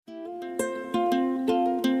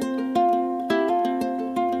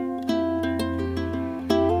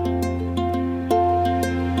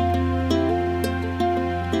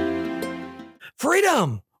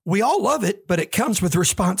Freedom. We all love it, but it comes with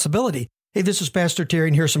responsibility. Hey, this is Pastor Terry,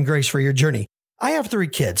 and here's some grace for your journey. I have 3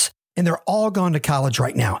 kids, and they're all gone to college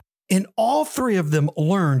right now. And all 3 of them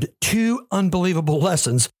learned 2 unbelievable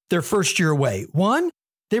lessons their first year away. One,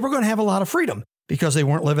 they were going to have a lot of freedom because they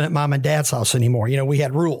weren't living at mom and dad's house anymore. We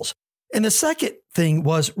had rules. And the second thing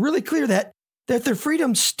was really clear that their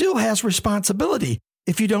freedom still has responsibility.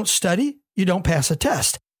 If you don't study, you don't pass a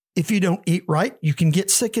test. If you don't eat right, you can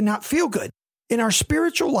get sick and not feel good. In our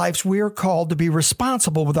spiritual lives, we are called to be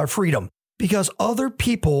responsible with our freedom because other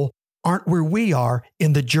people aren't where we are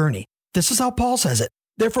in the journey. This is how Paul says it.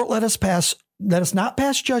 Therefore, let us not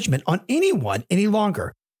pass judgment on anyone any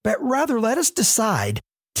longer, but rather let us decide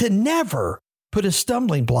to never put a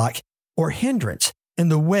stumbling block or hindrance in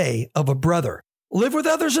the way of a brother. Live with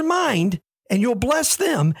others in mind, and you'll bless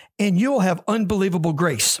them, and you'll have unbelievable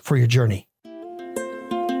grace for your journey.